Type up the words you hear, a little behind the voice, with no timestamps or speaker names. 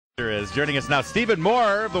Is joining us now, Stephen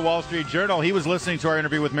Moore of the Wall Street Journal. He was listening to our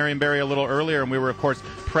interview with Marion Barry a little earlier, and we were, of course,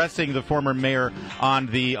 pressing the former mayor on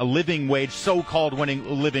the living wage, so-called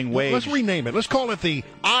winning living wage. Let's rename it. Let's call it the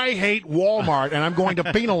I Hate Walmart, and I'm going to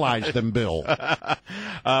penalize them bill.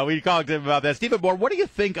 We talked to him about that. Stephen Moore, what do you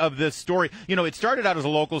think of this story? You know, it started out as a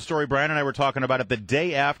local story. Brian and I were talking about it the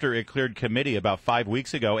day after it cleared committee about 5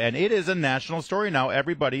 weeks ago, and it is a national story now.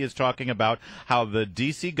 Everybody is talking about how the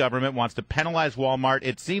D.C. government wants to penalize Walmart,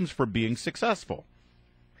 it seems, for being successful.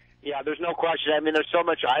 Yeah, there's no question. I mean, there's so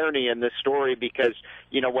much irony in this story because,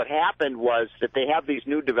 you know, what happened was that they have these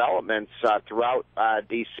new developments throughout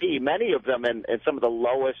D.C., many of them in some of the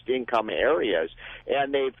lowest income areas,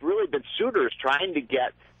 and they've really been suitors trying to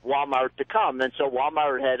get Walmart to come. And so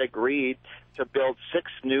Walmart had agreed to build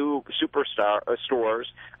 6 new superstar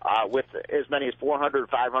stores with as many as 400,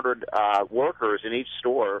 500 workers in each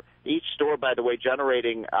store. Each store, by the way,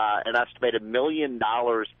 generating an estimated $1 million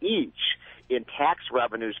each in tax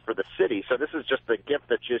revenues for the city. So this is just a gift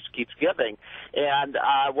that just keeps giving. And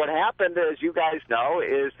what happened, as you guys know,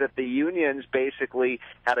 is that the unions basically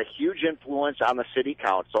had a huge influence on the city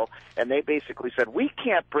council, and they basically said, we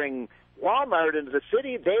can't bring Walmart into the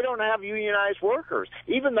city. They don't have unionized workers,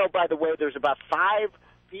 even though, by the way, there's about 5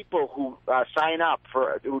 people who sign up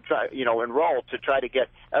enroll to try to get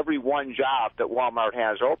every one job that Walmart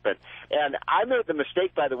has open. And I made the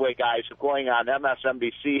mistake, by the way, guys, of going on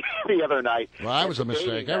MSNBC the other night. Well, that was a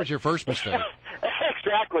mistake. That was your first mistake.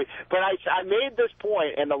 Exactly. But I made this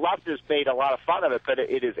point, and the left has made a lot of fun of it, but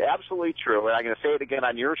it is absolutely true, and I'm going to say it again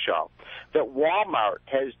on your show, that Walmart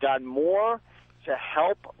has done more to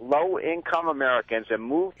help low-income Americans and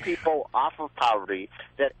move people off of poverty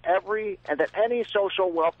that any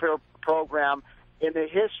social welfare program in the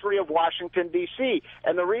history of Washington, D.C.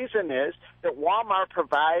 And the reason is that Walmart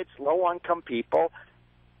provides low-income people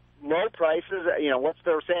low prices, what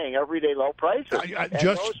they're saying, everyday low prices.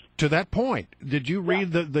 To that point, did you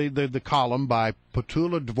read the column by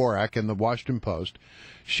Petula Dvorak in the Washington Post?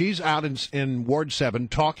 She's out in Ward 7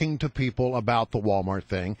 talking to people about the Walmart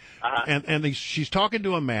thing, and she's talking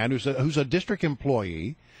to a man who's a district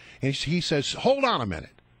employee, and he says, hold on a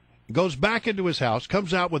minute. Goes back into his house,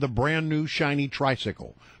 comes out with a brand new shiny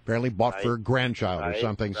tricycle, apparently bought for a grandchild or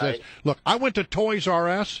something. Says, look, I went to Toys R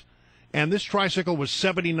Us, and this tricycle was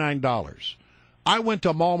 $79. I went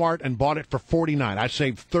to Walmart and bought it for $49. I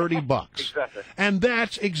saved $30. Exactly. And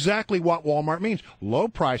that's exactly what Walmart means. Low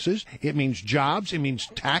prices, it means jobs, it means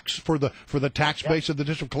tax for the tax base of the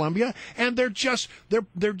District of Columbia, and they're just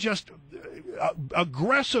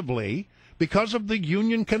aggressively, because of the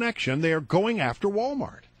union connection, they are going after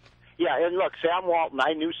Walmart. Yeah, and look, Sam Walton,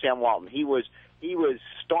 I knew Sam Walton. He was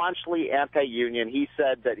staunchly anti-union. He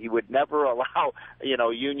said that he would never allow,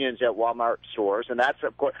 unions at Walmart stores, and that's,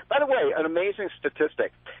 of course, by the way, an amazing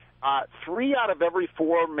statistic. 3 out of every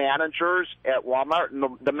 4 managers at Walmart,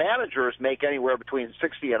 and the managers make anywhere between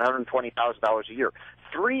 $60,000 and $120,000 a year.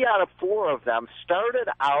 3 out of 4 of them started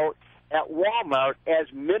out at Walmart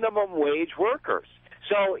as minimum wage workers.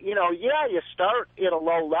 So, you start at a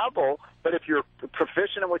low level, but if you're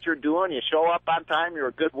proficient in what you're doing, you show up on time, you're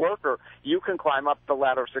a good worker, you can climb up the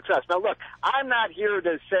ladder of success. Now, look, I'm not here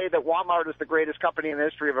to say that Walmart is the greatest company in the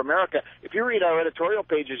history of America. If you read our editorial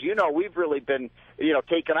pages, we've really been,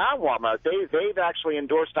 taking on Walmart. They've actually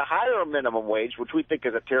endorsed a higher minimum wage, which we think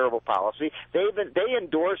is a terrible policy. They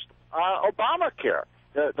endorsed Obamacare,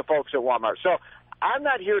 the folks at Walmart. So I'm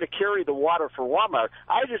not here to carry the water for Walmart.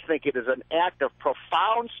 I just think it is an act of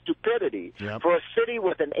profound stupidity for a city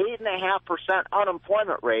with an 8.5%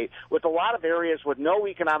 unemployment rate, with a lot of areas with no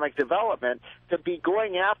economic development, to be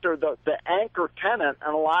going after the anchor tenant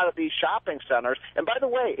in a lot of these shopping centers. And by the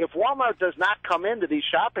way, if Walmart does not come into these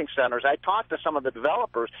shopping centers, I talked to some of the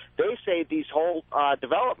developers, they say these whole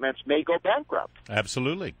developments may go bankrupt.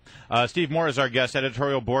 Absolutely. Steve Moore is our guest,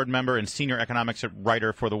 editorial board member and senior economics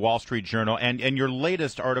writer for the Wall Street Journal. And your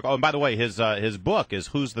latest article, and by the way, his book is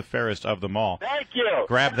Who's the Fairest of Them All. Thank you.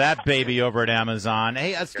 Grab that baby over at Amazon.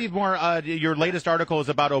 Hey, Steve Moore, your latest article is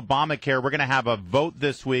about Obamacare. We're going to have a vote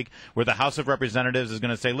this week where the House of Representatives is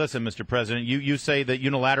going to say, listen, Mr. President, you say that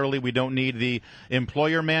unilaterally we don't need the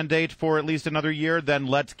employer mandate for at least another year, then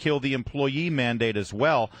let's kill the employee mandate as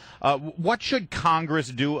well. What should Congress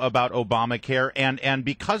do about Obamacare? And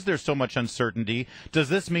because there's so much uncertainty, does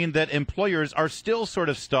this mean that employers are still sort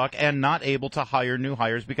of stuck and not able to hire new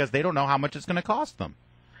hires because they don't know how much it's going to cost them?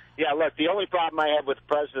 Yeah, look, the only problem I have with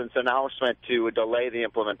the president's announcement to delay the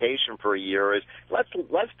implementation for a year is let's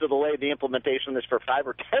delay the implementation of this for 5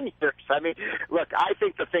 or 10 years. I mean, look, I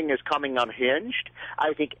think the thing is coming unhinged.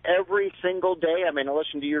 I think every single day, I mean, I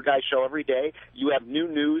listen to your guys' show every day, you have new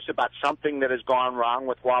news about something that has gone wrong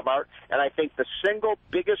with Walmart, and I think the single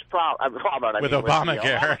biggest problem with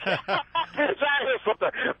Obamacare.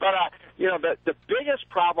 The biggest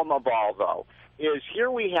problem of all, though, is here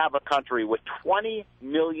we have a country with 20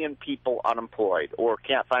 million people unemployed or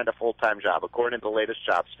can't find a full-time job, according to the latest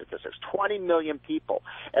job statistics. 20 million people.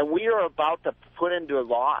 And we are about to put into a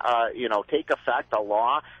law, take effect a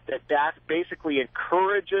law that basically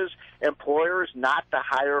encourages employers not to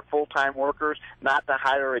hire full-time workers, not to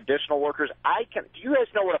hire additional workers. Do you guys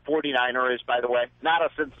know what a 49er is, by the way? Not a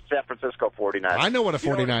San Francisco 49er. I know what a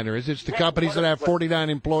 49er is. It's the companies that have 49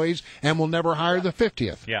 employees and will never hire the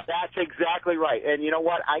 50th. Yeah. That's exactly right. And you know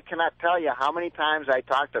what? I cannot tell you how many times I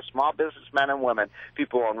talk to small businessmen and women,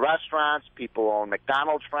 people who own restaurants, people who own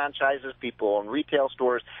McDonald's franchises, people who own retail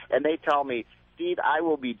stores, and they tell me, Steve, I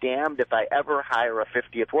will be damned if I ever hire a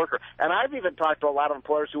 50th worker. And I've even talked to a lot of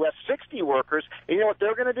employers who have 60 workers, and you know what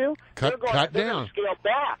they're going to do? Cut down. They're going to scale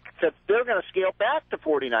back. They're going to scale back to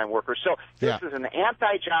 49 workers. So this is an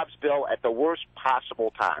anti-jobs bill at the worst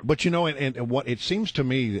possible time. But, you know, and what it seems to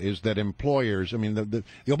me is that employers, I mean, the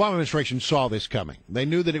Obama administration saw this coming. They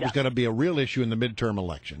knew that it was going to be a real issue in the midterm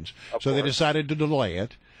elections, so they decided to delay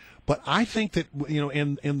it. But I think that, you know,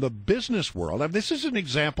 in the business world, this is an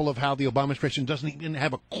example of how the Obama administration doesn't even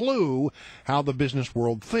have a clue how the business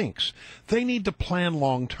world thinks. They need to plan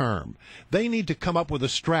long term. They need to come up with a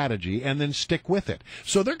strategy and then stick with it.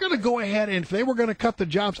 So they're going to go ahead, and if they were going to cut the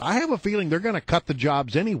jobs, I have a feeling they're going to cut the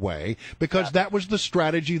jobs anyway, because that was the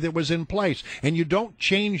strategy that was in place. And you don't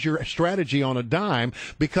change your strategy on a dime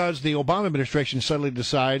because the Obama administration suddenly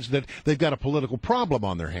decides that they've got a political problem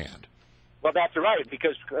on their hand. Well, that's right,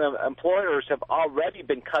 because employers have already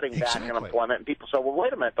been cutting back on employment, and people say, well,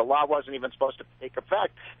 wait a minute, the law wasn't even supposed to take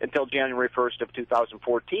effect until January 1st of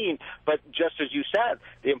 2014. But just as you said,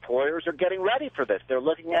 the employers are getting ready for this. They're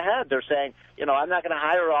looking ahead. They're saying, you know, I'm not going to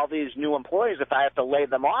hire all these new employees if I have to lay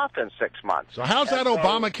them off in 6 months. So how's that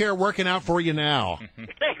Obamacare working out for you now?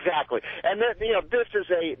 Exactly. And, you know,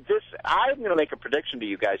 I'm going to make a prediction to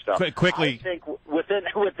you guys, though. Quickly. I think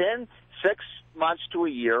within 6 months to a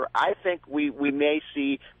year, I think we may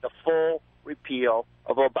see the full repeal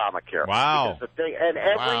of Obamacare. Wow.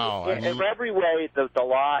 In every way, the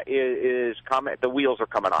law is coming, the wheels are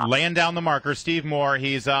coming off. Laying down the marker. Steve Moore,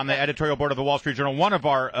 he's on the editorial board of the Wall Street Journal, one of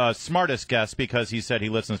our smartest guests, because he said he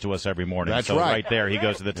listens to us every morning. That's so right there, he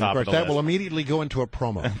goes to the top of the list. That will immediately go into a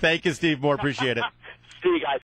promo. Thank you, Steve Moore. Appreciate it.